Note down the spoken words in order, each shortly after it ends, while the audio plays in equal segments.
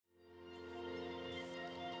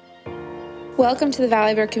Welcome to the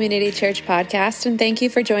Valley Brook Community Church podcast, and thank you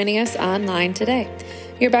for joining us online today.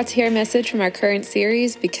 You're about to hear a message from our current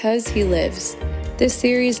series, Because He Lives. This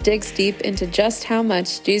series digs deep into just how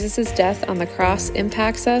much Jesus' death on the cross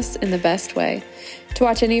impacts us in the best way. To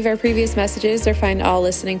watch any of our previous messages or find all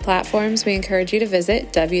listening platforms, we encourage you to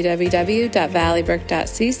visit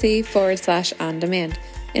www.valleybrook.cc/on-demand.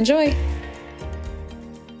 Enjoy!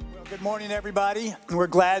 Good morning, everybody. We're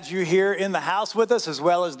glad you're here in the house with us, as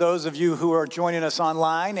well as those of you who are joining us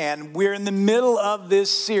online. And we're in the middle of this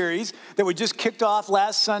series that we just kicked off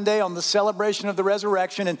last Sunday on the celebration of the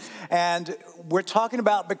resurrection. And we're talking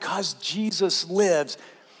about because Jesus lives.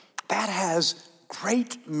 That has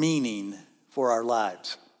great meaning for our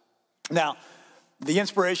lives. Now, the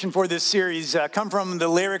inspiration for this series come from the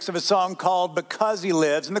lyrics of a song called Because He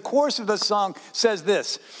Lives. And the chorus of the song says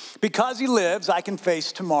this: because He lives, I can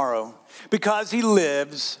face tomorrow. Because He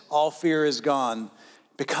lives, all fear is gone.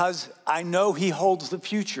 Because I know He holds the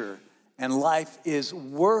future, and life is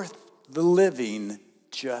worth the living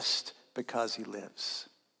just because He lives.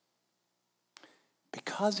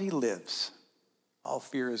 Because He lives, all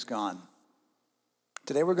fear is gone.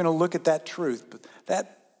 Today we're going to look at that truth, but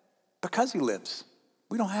that because He lives,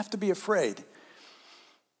 we don't have to be afraid.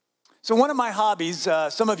 So one of my hobbies,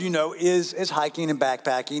 some of you know, is hiking and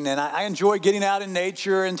backpacking. And I enjoy getting out in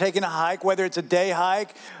nature and taking a hike, whether it's a day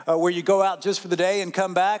hike where you go out just for the day and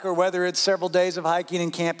come back, or whether it's several days of hiking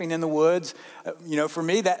and camping in the woods. For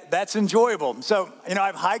me, that's enjoyable. So,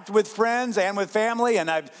 I've hiked with friends and with family,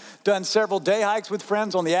 and I've done several day hikes with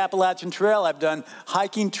friends on the Appalachian Trail. I've done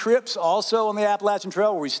hiking trips also on the Appalachian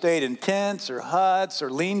Trail where we stayed in tents or huts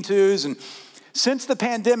or lean-tos. And since the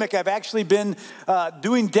pandemic, I've actually been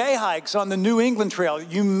doing day hikes on the New England Trail.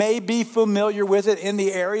 You may be familiar with it in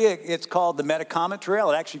the area. It's called the Metacomet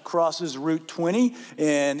Trail. It actually crosses Route 20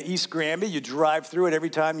 in East Granby. You drive through it every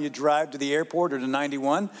time you drive to the airport or to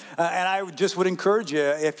 91. And I just would encourage you,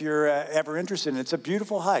 if you're ever interested in it, it's a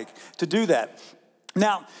beautiful hike to do that.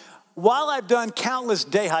 Now, while I've done countless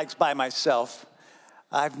day hikes by myself,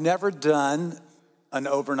 I've never done an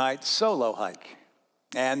overnight solo hike.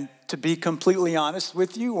 And to be completely honest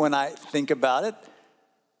with you, when I think about it,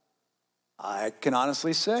 I can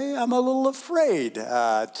honestly say I'm a little afraid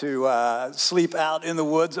to sleep out in the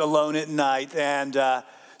woods alone at night. And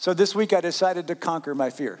so this week I decided to conquer my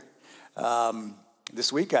fear.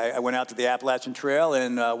 This week I went out to the Appalachian Trail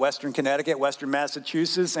in western Connecticut, western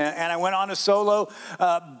Massachusetts, and I went on a solo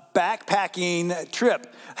backpacking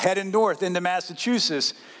trip heading north into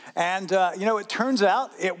Massachusetts. And, it turns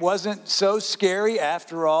out it wasn't so scary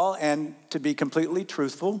after all. And to be completely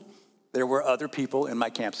truthful, there were other people in my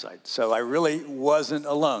campsite. So I really wasn't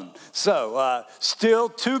alone. So still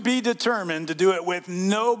to be determined to do it with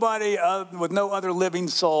nobody, with no other living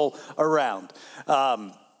soul around.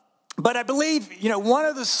 But I believe, one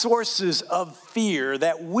of the sources of fear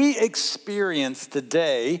that we experience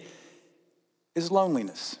today is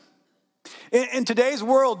loneliness. In today's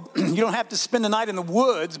world, you don't have to spend the night in the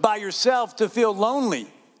woods by yourself to feel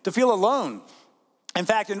lonely, to feel alone. In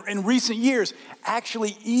fact, in recent years,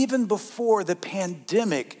 actually even before the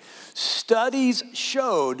pandemic, studies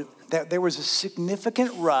showed that there was a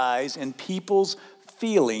significant rise in people's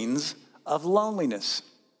feelings of loneliness.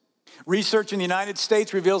 Research in the United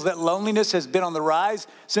States reveals that loneliness has been on the rise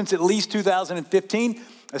since at least 2015,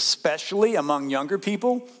 especially among younger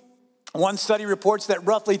people. One study reports that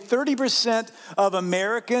roughly 30% of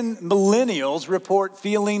American millennials report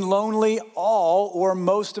feeling lonely all or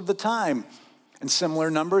most of the time. And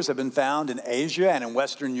similar numbers have been found in Asia and in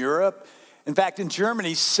Western Europe. In fact, in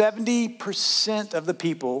Germany, 70% of the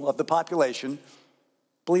people, of the population,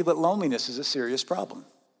 believe that loneliness is a serious problem.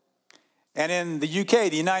 And in the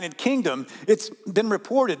UK, the United Kingdom, it's been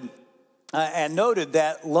reported and noted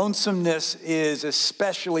that lonesomeness is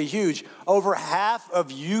especially huge. Over half of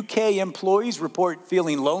UK employees report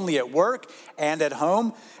feeling lonely at work and at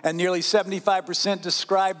home, and nearly 75%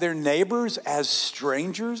 describe their neighbors as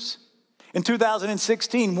strangers. In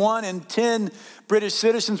 2016, 1 in 10 British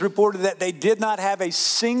citizens reported that they did not have a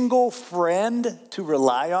single friend to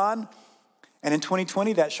rely on. And in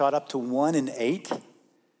 2020, that shot up to 1 in 8.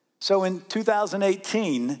 So in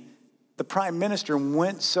 2018, the prime minister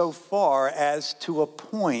went so far as to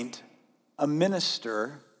appoint a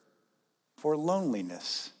minister for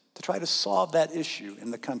loneliness to try to solve that issue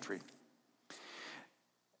in the country.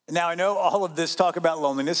 Now, I know all of this talk about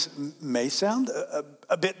loneliness may sound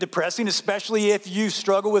a bit depressing, especially if you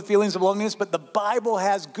struggle with feelings of loneliness, but the Bible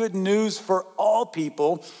has good news for all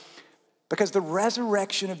people because the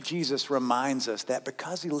resurrection of Jesus reminds us that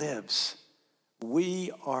because He lives,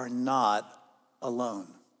 we are not alone.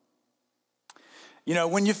 You know,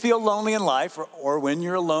 when you feel lonely in life or when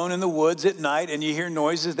you're alone in the woods at night and you hear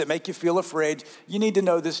noises that make you feel afraid, you need to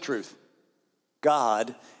know this truth.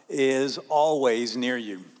 God is always near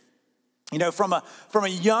you. You know, from a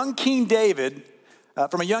young King David,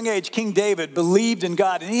 from a young age, King David believed in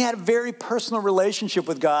God, and he had a very personal relationship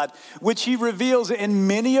with God, which he reveals in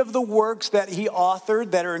many of the works that he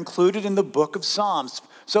authored that are included in the book of Psalms.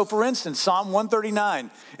 So, for instance, Psalm 139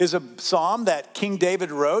 is a psalm that King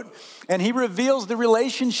David wrote, and he reveals the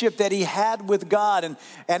relationship that he had with God. And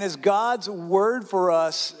as God's word for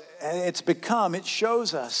us, it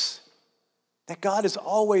shows us that God is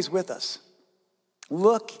always with us.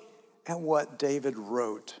 Look at what David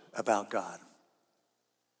wrote about God.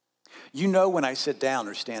 You know when I sit down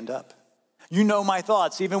or stand up. You know my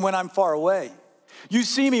thoughts even when I'm far away. You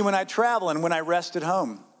see me when I travel and when I rest at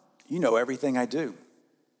home. You know everything I do.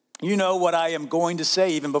 You know what I am going to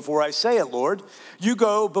say even before I say it, Lord. You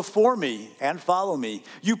go before me and follow me.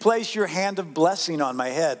 You place your hand of blessing on my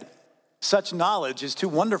head. Such knowledge is too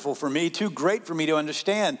wonderful for me, too great for me to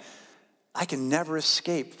understand. I can never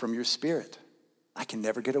escape from your spirit. I can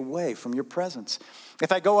never get away from your presence.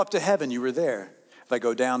 If I go up to heaven, you were there. If I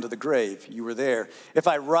go down to the grave, you were there. If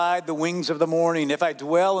I ride the wings of the morning, if I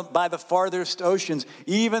dwell by the farthest oceans,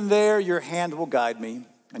 even there your hand will guide me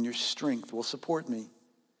and your strength will support me.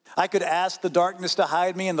 I could ask the darkness to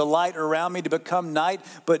hide me and the light around me to become night,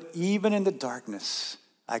 but even in the darkness,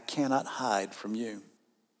 I cannot hide from you.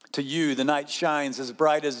 To you, the night shines as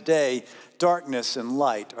bright as day. Darkness and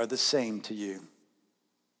light are the same to you.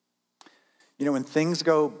 You know, when things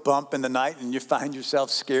go bump in the night and you find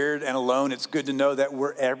yourself scared and alone, it's good to know that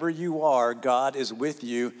wherever you are, God is with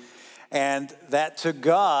you, and that to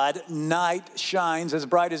God, night shines as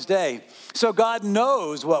bright as day. So God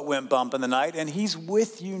knows what went bump in the night, and he's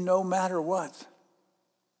with you no matter what.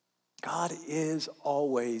 God is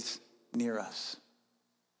always near us.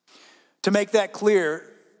 To make that clear,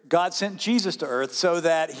 God sent Jesus to earth so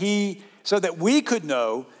that we could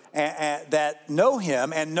know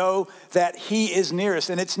him and know that he is near us.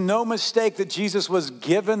 And it's no mistake that Jesus was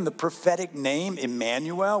given the prophetic name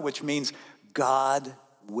Emmanuel, which means God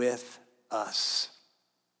with us.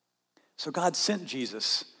 So God sent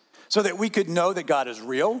Jesus so that we could know that God is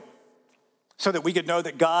real, so that we could know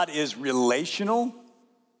that God is relational,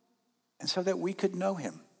 and so that we could know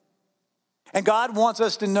him. And God wants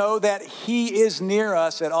us to know that he is near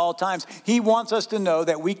us at all times. He wants us to know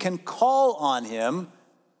that we can call on him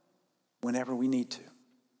whenever we need to.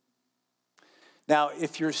 Now,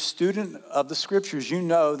 if you're a student of the scriptures, you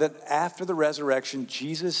know that after the resurrection,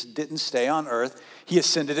 Jesus didn't stay on earth. He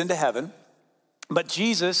ascended into heaven. But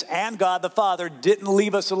Jesus and God the Father didn't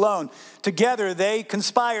leave us alone. Together, they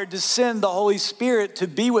conspired to send the Holy Spirit to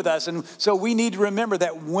be with us. And so we need to remember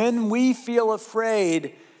that when we feel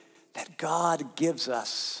afraid, that God gives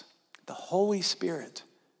us the Holy Spirit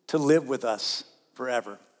to live with us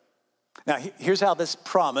forever. Now, here's how this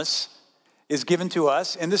promise is given to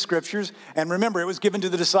us in the scriptures. And remember, it was given to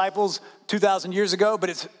the disciples 2,000 years ago, but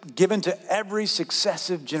it's given to every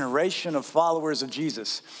successive generation of followers of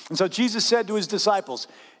Jesus. And so Jesus said to his disciples,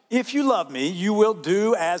 if you love me, you will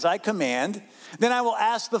do as I command. Then I will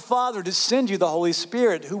ask the Father to send you the Holy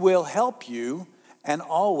Spirit who will help you and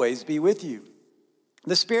always be with you.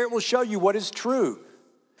 The Spirit will show you what is true.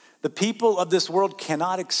 The people of this world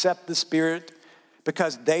cannot accept the Spirit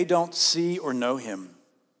because they don't see or know him.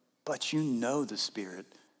 But you know the Spirit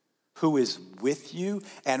who is with you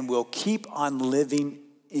and will keep on living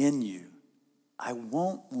in you. I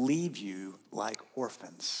won't leave you like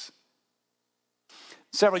orphans.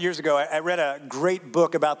 Several years ago, I read a great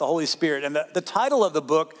book about the Holy Spirit, and the title of the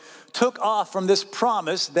book took off from this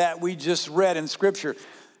promise that we just read in Scripture.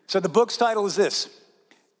 So the book's title is this: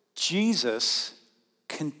 Jesus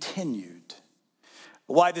Continued.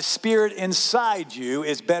 Why the Spirit inside you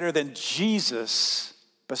is better than Jesus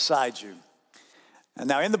beside you. And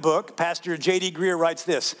now in the book, Pastor J.D. Greear writes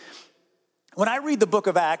this: when I read the book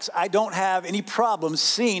of Acts, I don't have any problem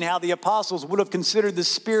seeing how the apostles would have considered the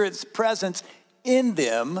Spirit's presence in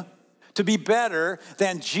them to be better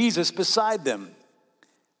than Jesus beside them.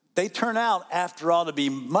 They turn out, after all, to be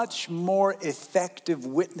much more effective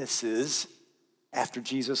witnesses after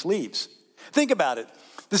Jesus leaves. Think about it.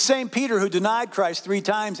 The same Peter who denied Christ 3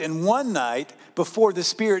 times in one night before the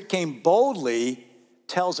Spirit came boldly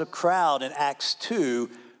tells a crowd in Acts 2,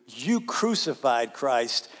 you crucified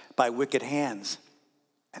Christ by wicked hands.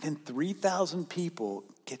 And then 3,000 people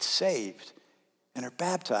get saved and are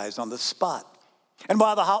baptized on the spot. And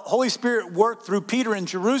while the Holy Spirit worked through Peter in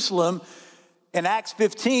Jerusalem, in Acts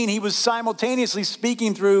 15, he was simultaneously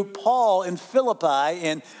speaking through Paul in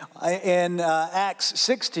Philippi in Acts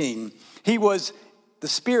 16. He was The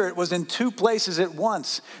Spirit was in two places at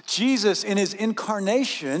once. Jesus, in his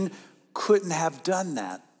incarnation, couldn't have done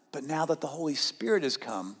that. But now that the Holy Spirit has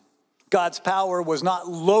come, God's power was not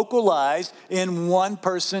localized in one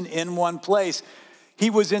person in one place. He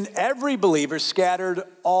was in every believer scattered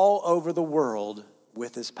all over the world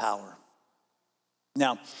with his power.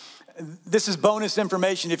 Now, this is bonus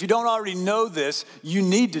information. If you don't already know this, you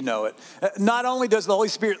need to know it. Not only does the Holy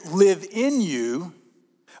Spirit live in you,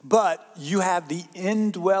 but you have the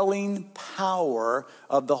indwelling power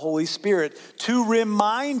of the Holy Spirit to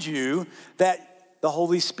remind you that the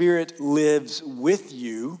Holy Spirit lives with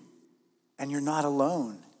you and you're not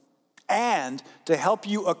alone, and to help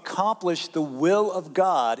you accomplish the will of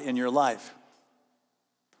God in your life.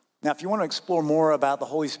 Now, if you want to explore more about the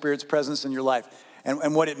Holy Spirit's presence in your life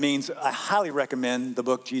and what it means, I highly recommend the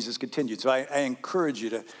book Jesus Continued. So I encourage you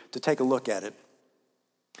to take a look at it.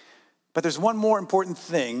 But there's one more important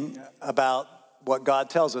thing about what God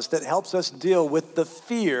tells us that helps us deal with the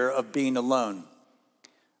fear of being alone.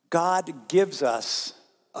 God gives us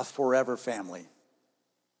a forever family.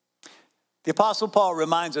 The Apostle Paul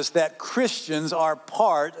reminds us that Christians are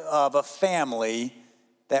part of a family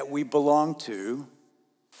that we belong to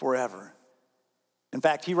forever. In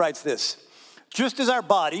fact, he writes this: just as our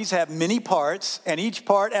bodies have many parts and each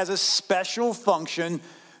part has a special function,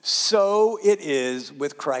 so it is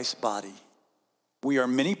with Christ's body. We are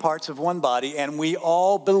many parts of one body and we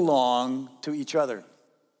all belong to each other.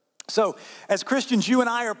 So as Christians, you and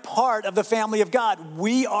I are part of the family of God.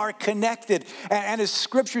 We are connected. And as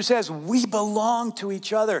Scripture says, we belong to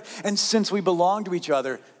each other. And since we belong to each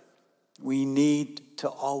other, we need to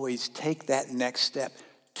always take that next step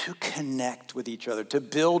to connect with each other, to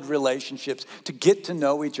build relationships, to get to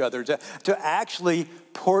know each other, to actually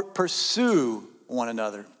pursue one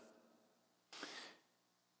another.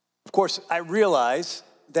 Of course, I realize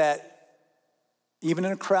that even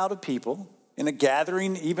in a crowd of people, in a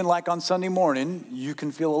gathering, even like on Sunday morning, you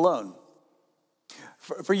can feel alone.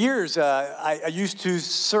 For years, I used to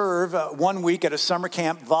serve 1 week at a summer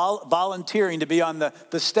camp, volunteering to be on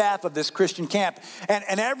the staff of this Christian camp.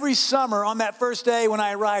 And every summer, on that first day when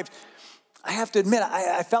I arrived, I have to admit,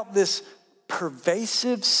 I felt this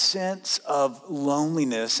pervasive sense of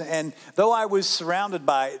loneliness. And though I was surrounded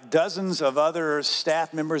by dozens of other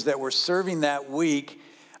staff members that were serving that week,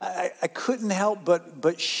 I couldn't help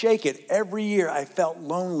but shake it. Every year I felt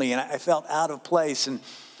lonely and I felt out of place. And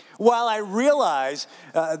while I realize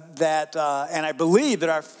that, and I believe that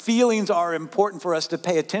our feelings are important for us to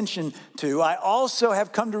pay attention to, I also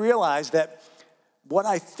have come to realize that what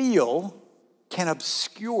I feel can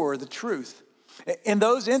obscure the truth. In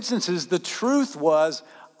those instances, the truth was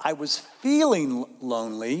I was feeling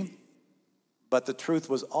lonely, but the truth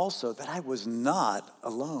was also that I was not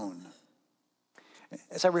alone.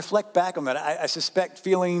 As I reflect back on that, I suspect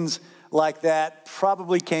feelings like that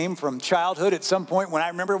probably came from childhood at some point. When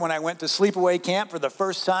I went to sleepaway camp for the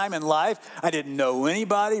first time in life, I didn't know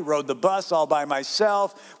anybody, rode the bus all by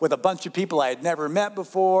myself with a bunch of people I had never met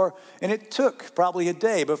before. And it took probably a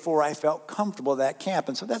day before I felt comfortable at that camp.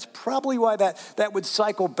 And so that's probably why that would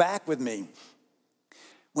cycle back with me.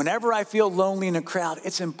 Whenever I feel lonely in a crowd,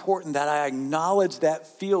 it's important that I acknowledge that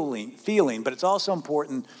feeling, but it's also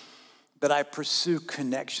important that I pursue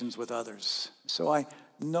connections with others so I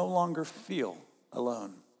no longer feel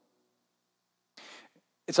alone.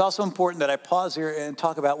 It's also important that I pause here and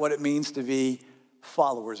talk about what it means to be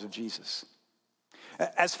followers of Jesus.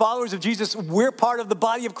 As followers of Jesus, we're part of the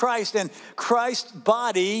body of Christ, and Christ's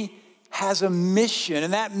body has a mission,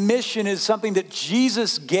 and that mission is something that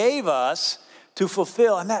Jesus gave us to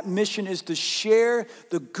fulfill, and that mission is to share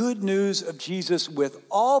the good news of Jesus with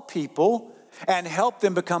all people and help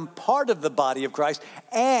them become part of the body of Christ,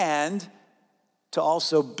 and to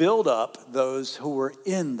also build up those who are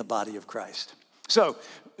in the body of Christ. So,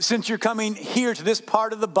 since you're coming here to this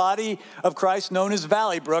part of the body of Christ known as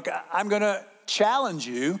Valley Brook, I'm going to challenge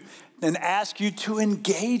you and ask you to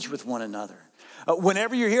engage with one another.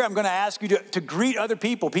 Whenever you're here, I'm going to ask you to greet other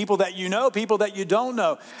people that you know, people that you don't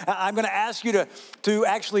know. I'm going to ask you to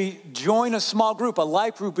actually join a small group, a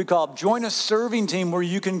life group we call it. Join a serving team where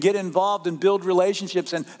you can get involved and build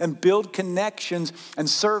relationships and build connections and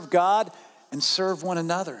serve God and serve one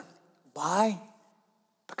another. Why?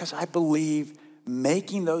 Because I believe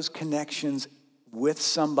making those connections with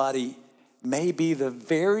somebody may be the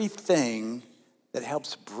very thing that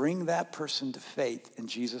helps bring that person to faith in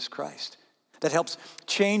Jesus Christ, that helps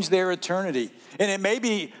change their eternity. And it may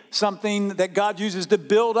be something that God uses to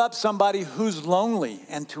build up somebody who's lonely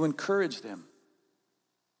and to encourage them.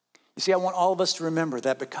 You see, I want all of us to remember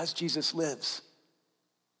that because Jesus lives,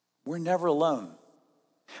 we're never alone.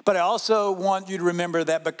 But I also want you to remember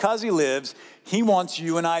that because he lives, he wants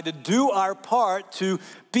you and I to do our part to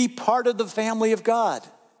be part of the family of God,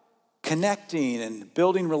 connecting and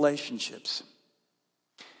building relationships.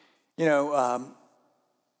 You know,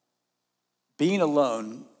 being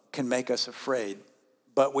alone can make us afraid,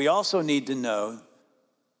 but we also need to know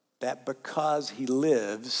that because he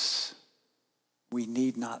lives, we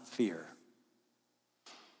need not fear.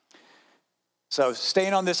 So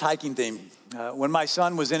staying on this hiking theme, when my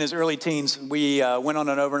son was in his early teens, we went on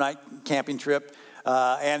an overnight camping trip.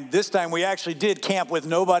 And this time we actually did camp with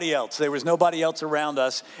nobody else. There was nobody else around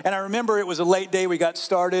us. And I remember it was a late day. We got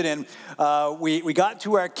started and we got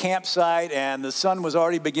to our campsite and the sun was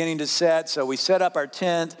already beginning to set. So we set up our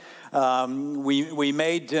tent. We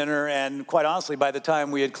made dinner. And quite honestly, by the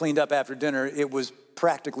time we had cleaned up after dinner, it was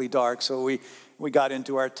practically dark. So we got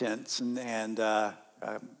into our tents and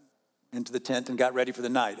into the tent and got ready for the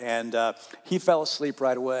night. And he fell asleep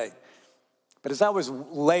right away. But as I was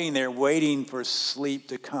laying there waiting for sleep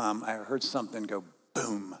to come, I heard something go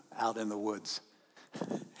boom out in the woods.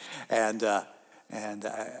 and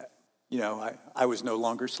I was no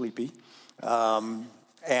longer sleepy.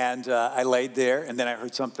 I laid there, and then I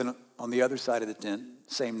heard something on the other side of the tent,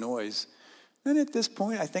 same noise. And at this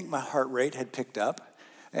point, I think my heart rate had picked up.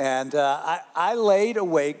 And I laid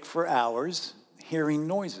awake for hours, hearing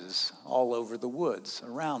noises all over the woods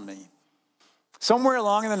around me. Somewhere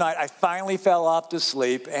along in the night, I finally fell off to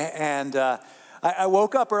sleep, and I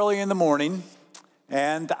woke up early in the morning,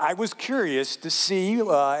 and I was curious to see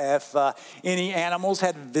if any animals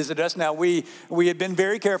had visited us. Now, we had been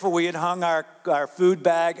very careful. We had hung our food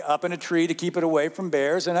bag up in a tree to keep it away from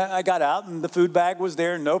bears, and I got out, and the food bag was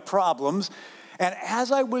there, no problems. And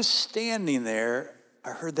as I was standing there, I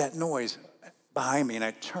heard that noise behind me, and I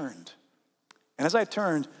turned. And as I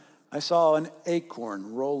turned, I saw an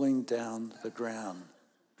acorn rolling down the ground.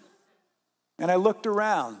 And I looked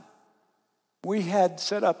around. We had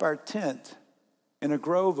set up our tent in a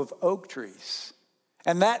grove of oak trees.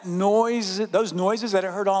 And those noises that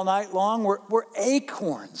I heard all night long were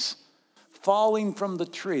acorns falling from the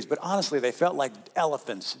trees. But honestly, they felt like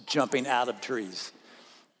elephants jumping out of trees.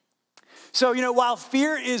 So, while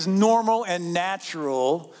fear is normal and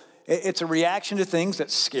natural, it's a reaction to things that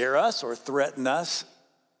scare us or threaten us.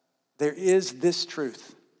 There is this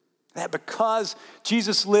truth that because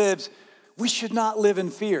Jesus lives, we should not live in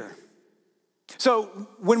fear. So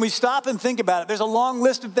when we stop and think about it, there's a long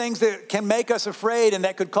list of things that can make us afraid and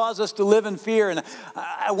that could cause us to live in fear. And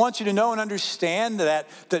I want you to know and understand that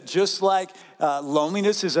just like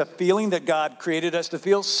loneliness is a feeling that God created us to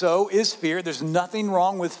feel, so is fear. There's nothing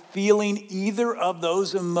wrong with feeling either of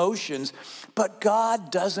those emotions, but God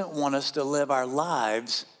doesn't want us to live our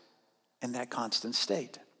lives in that constant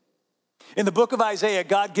state. In the book of Isaiah,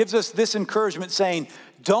 God gives us this encouragement saying,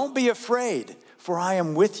 "Don't be afraid, for I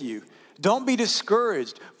am with you. Don't be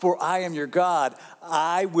discouraged, for I am your God.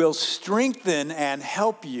 I will strengthen and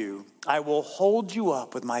help you. I will hold you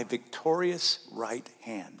up with my victorious right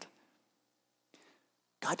hand."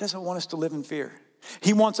 God doesn't want us to live in fear.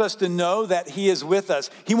 He wants us to know that he is with us.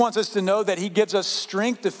 He wants us to know that he gives us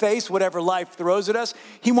strength to face whatever life throws at us.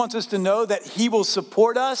 He wants us to know that he will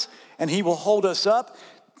support us and he will hold us up.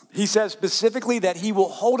 He says specifically that he will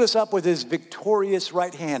hold us up with his victorious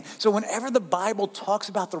right hand. So whenever the Bible talks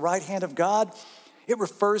about the right hand of God, it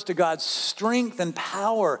refers to God's strength and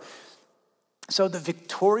power. So the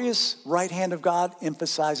victorious right hand of God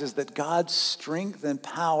emphasizes that God's strength and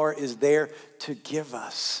power is there to give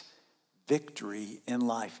us victory in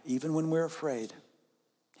life. Even when we're afraid,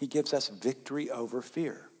 he gives us victory over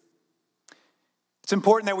fear. It's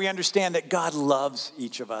important that we understand that God loves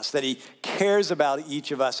each of us, that he cares about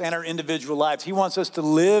each of us and our individual lives. He wants us to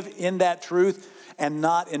live in that truth and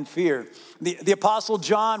not in fear. The Apostle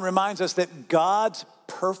John reminds us that God's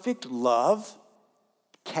perfect love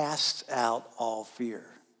casts out all fear.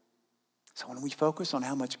 So when we focus on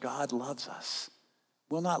how much God loves us,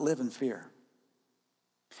 we'll not live in fear.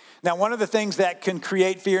 Now, one of the things that can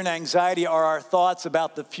create fear and anxiety are our thoughts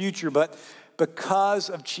about the future, but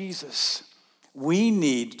because of Jesus, we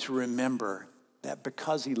need to remember that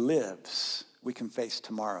because he lives, we can face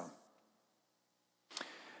tomorrow.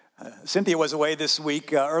 Cynthia was away this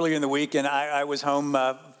week, earlier in the week, and I was home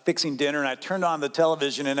fixing dinner, and I turned on the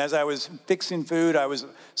television, and as I was fixing food, I was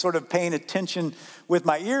sort of paying attention with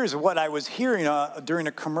my ears of what I was hearing during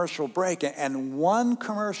a commercial break, and one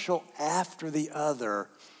commercial after the other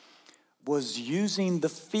was using the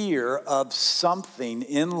fear of something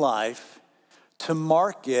in life to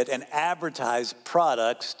market and advertise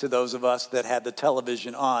products to those of us that had the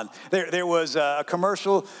television on. There was a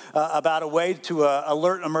commercial about a way to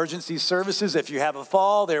alert emergency services if you have a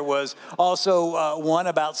fall. There was also one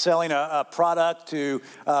about selling a product to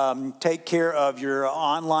take care of your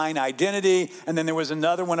online identity. And then there was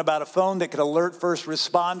another one about a phone that could alert first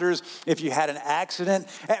responders if you had an accident.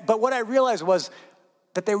 But what I realized was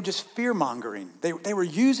that they were just fear-mongering. They were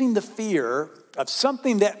using the fear of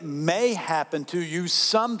something that may happen to you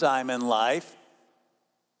sometime in life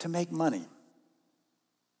to make money.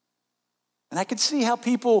 And I could see how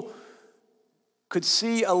people could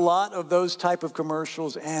see a lot of those type of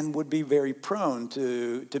commercials and would be very prone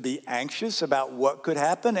to be anxious about what could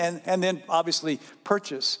happen and then obviously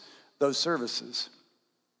purchase those services.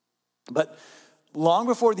 But long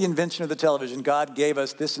before the invention of the television, God gave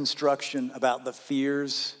us this instruction about the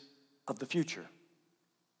fears of the future.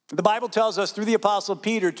 The Bible tells us through the Apostle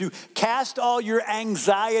Peter to cast all your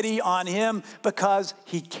anxiety on him because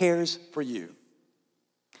he cares for you.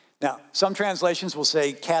 Now, some translations will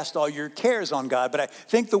say cast all your cares on God, but I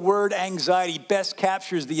think the word anxiety best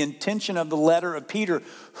captures the intention of the letter of Peter,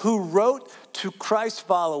 who wrote to Christ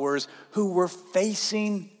followers who were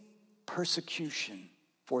facing persecution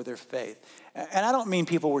for their faith. And I don't mean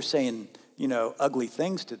people were saying, ugly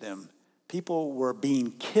things to them. People were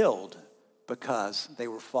being killed because they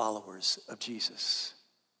were followers of Jesus.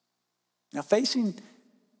 Now, facing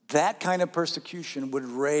that kind of persecution would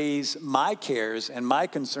raise my cares and my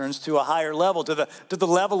concerns to a higher level, to the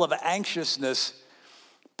level of anxiousness.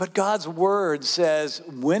 But God's word says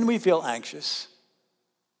when we feel anxious,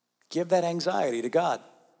 give that anxiety to God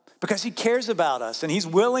because he cares about us and he's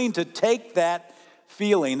willing to take that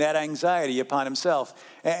feeling, that anxiety upon himself.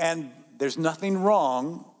 And there's nothing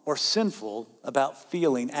wrong or sinful about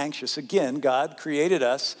feeling anxious. Again, God created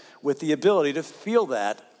us with the ability to feel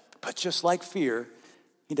that, but just like fear,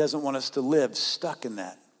 he doesn't want us to live stuck in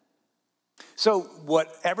that. So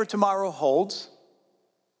whatever tomorrow holds,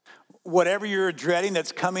 whatever you're dreading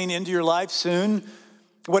that's coming into your life soon,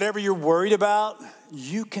 whatever you're worried about,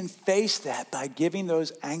 you can face that by giving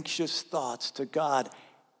those anxious thoughts to God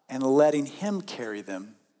and letting him carry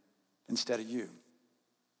them instead of you.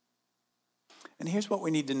 And here's what we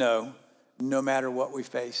need to know, no matter what we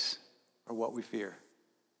face or what we fear.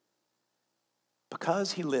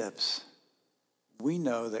 Because he lives, we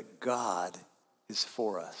know that God is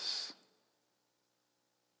for us.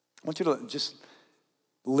 I want you to just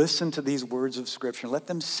listen to these words of Scripture. Let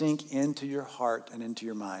them sink into your heart and into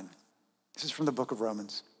your mind. This is from the book of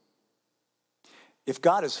Romans. If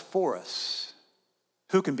God is for us,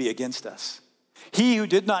 who can be against us? He who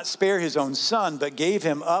did not spare his own son, but gave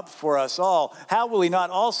him up for us all, how will he not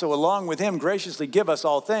also, along with him, graciously give us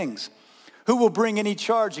all things? Who will bring any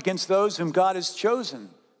charge against those whom God has chosen?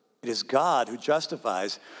 It is God who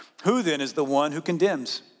justifies. Who then is the one who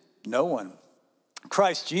condemns? No one.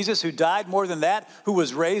 Christ Jesus, who died, more than that, who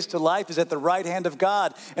was raised to life, is at the right hand of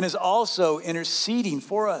God and is also interceding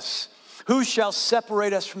for us. Who shall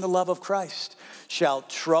separate us from the love of Christ? Shall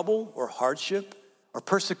trouble or hardship or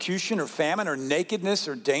persecution or famine or nakedness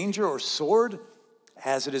or danger or sword?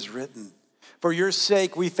 As it is written, for your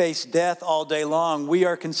sake we face death all day long. We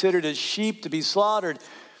are considered as sheep to be slaughtered.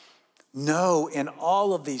 No, in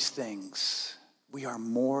all of these things, we are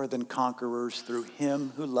more than conquerors through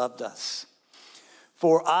him who loved us.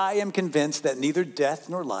 For I am convinced that neither death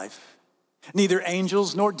nor life, neither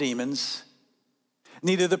angels nor demons,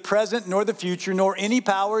 neither the present nor the future, nor any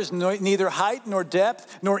powers, neither height nor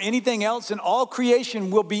depth, nor anything else in all creation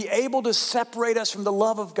will be able to separate us from the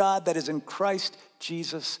love of God that is in Christ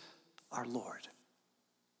Jesus our Lord.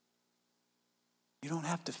 You don't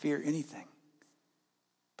have to fear anything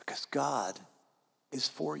because God is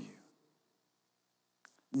for you.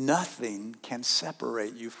 Nothing can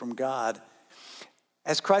separate you from God.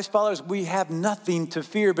 As Christ followers, we have nothing to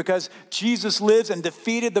fear because Jesus lives and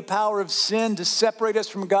defeated the power of sin to separate us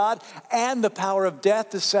from God and the power of death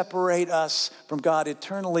to separate us from God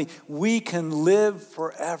eternally. We can live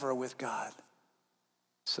forever with God.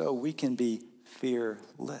 So we can be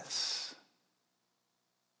fearless.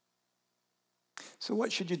 So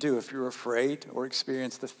what should you do if you're afraid or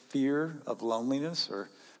experience the fear of loneliness or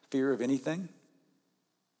fear of anything?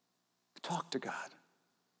 Talk to God.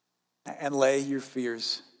 And lay your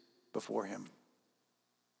fears before him.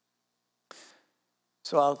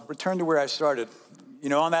 So I'll return to where I started.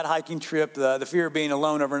 On that hiking trip, the fear of being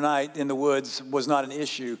alone overnight in the woods was not an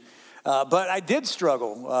issue. But I did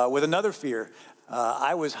struggle with another fear.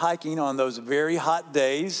 I was hiking on those very hot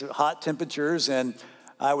days, hot temperatures, and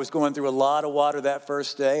I was going through a lot of water that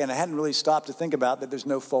first day, and I hadn't really stopped to think about that there's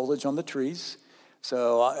no foliage on the trees.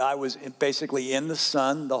 So I was basically in the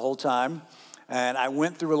sun the whole time, and I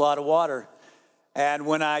went through a lot of water. And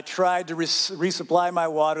when I tried to resupply my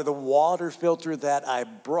water, the water filter that I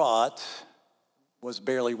brought was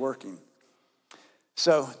barely working.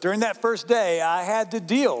 So during that first day, I had to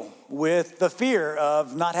deal with the fear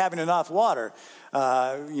of not having enough water,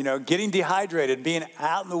 getting dehydrated, being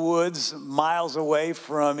out in the woods miles away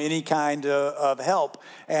from any kind of help.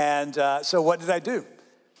 And so what did I do?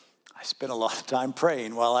 I spent a lot of time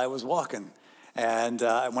praying while I was walking. And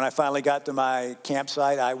when I finally got to my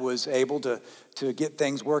campsite, I was able to get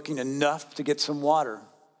things working enough to get some water.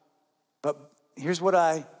 But here's what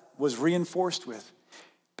I was reinforced with.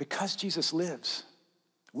 Because Jesus lives,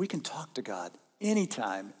 we can talk to God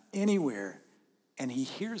anytime, anywhere, and he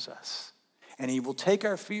hears us. And he will take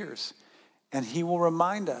our fears, and he will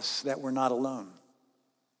remind us that we're not alone.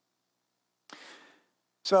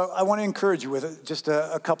 So I want to encourage you with just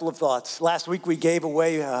a couple of thoughts. Last week we gave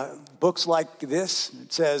away books like this.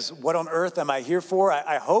 It says, "What on earth am I here for?"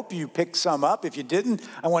 I hope you picked some up. If you didn't,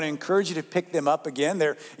 I want to encourage you to pick them up again.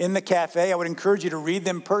 They're in the cafe. I would encourage you to read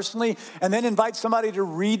them personally and then invite somebody to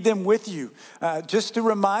read them with you. Just to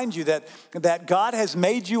remind you that God has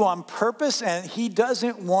made you on purpose, and he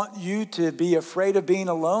doesn't want you to be afraid of being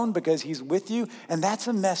alone because he's with you. And that's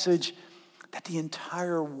a message that the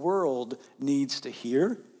entire world needs to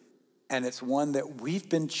hear, and it's one that we've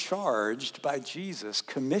been charged by Jesus,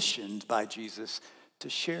 commissioned by Jesus to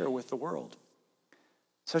share with the world.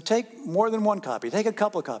 So take more than one copy, take a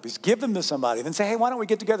couple of copies, give them to somebody, then say, hey, why don't we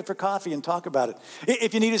get together for coffee and talk about it?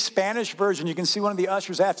 If you need a Spanish version, you can see one of the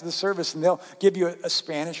ushers after the service and they'll give you a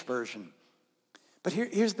Spanish version. But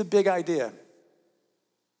here's the big idea.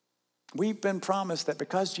 We've been promised that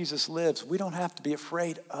because Jesus lives, we don't have to be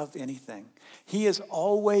afraid of anything. He is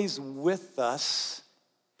always with us,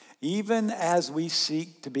 even as we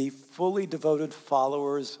seek to be fully devoted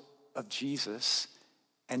followers of Jesus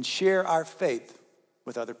and share our faith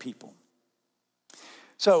with other people.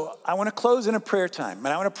 So I want to close in a prayer time, and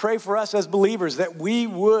I want to pray for us as believers that we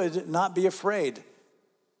would not be afraid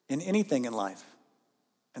in anything in life,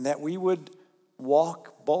 and that we would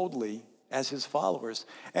walk boldly as his followers.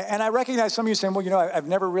 And I recognize some of you saying, well, I've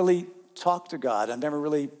never really talked to God. I've never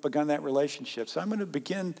really begun that relationship. So I'm going to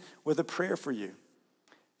begin with a prayer for you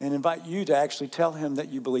and invite you to actually tell him that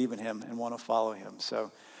you believe in him and want to follow him. So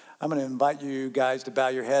I'm going to invite you guys to bow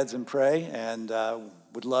your heads and pray, and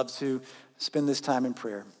would love to spend this time in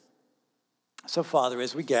prayer. So Father,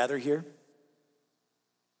 as we gather here,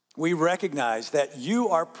 we recognize that you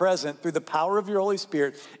are present through the power of your Holy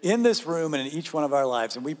Spirit in this room and in each one of our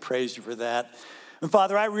lives, and we praise you for that. And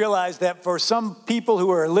Father, I realize that for some people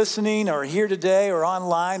who are listening or here today or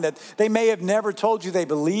online, that they may have never told you they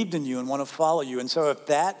believed in you and want to follow you. And so if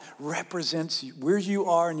that represents where you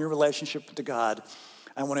are in your relationship with God,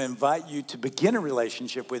 I want to invite you to begin a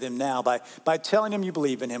relationship with him now by telling him you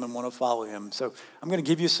believe in him and want to follow him. So I'm going to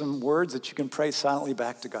give you some words that you can pray silently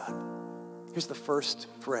back to God. Here's the first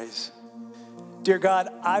phrase. Dear God,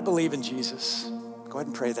 I believe in Jesus. Go ahead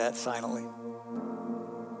and pray that silently.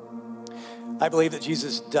 I believe that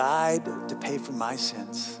Jesus died to pay for my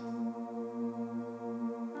sins.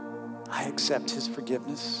 I accept his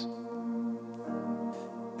forgiveness.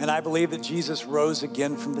 And I believe that Jesus rose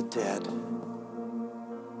again from the dead.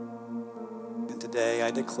 And today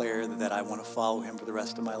I declare that I want to follow him for the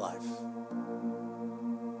rest of my life.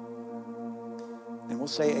 And we'll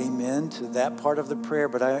say amen to that part of the prayer,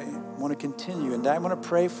 but I want to continue. And I want to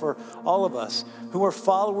pray for all of us who are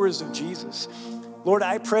followers of Jesus. Lord,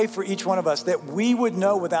 I pray for each one of us that we would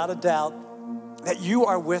know without a doubt that you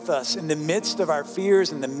are with us in the midst of our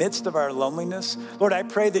fears, in the midst of our loneliness. Lord, I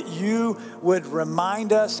pray that you would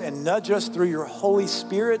remind us and nudge us through your Holy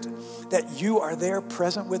Spirit that you are there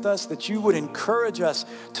present with us, that you would encourage us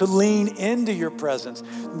to lean into your presence,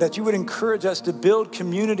 that you would encourage us to build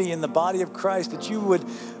community in the body of Christ, that you would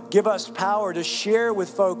give us power to share with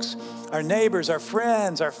folks, our neighbors, our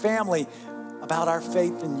friends, our family, about our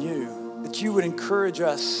faith in you, that you would encourage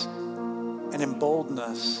us and embolden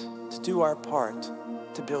us to do our part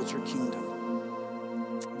to build your kingdom.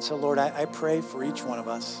 And so, Lord, I pray for each one of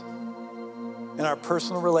us in our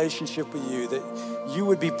personal relationship with you, that you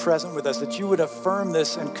would be present with us, that you would affirm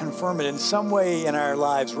this and confirm it in some way in our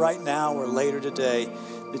lives right now or later today,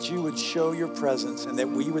 that you would show your presence and that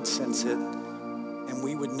we would sense it and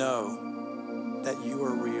we would know that you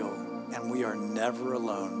are real and we are never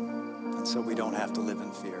alone, and so we don't have to live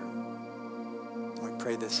in fear. And we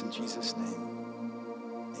pray this in Jesus' name.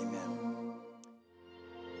 Amen.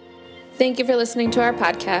 Thank you for listening to our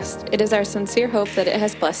podcast. It is our sincere hope that it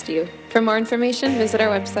has blessed you. For more information, visit our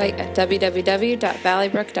website at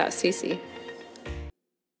www.valleybrook.cc.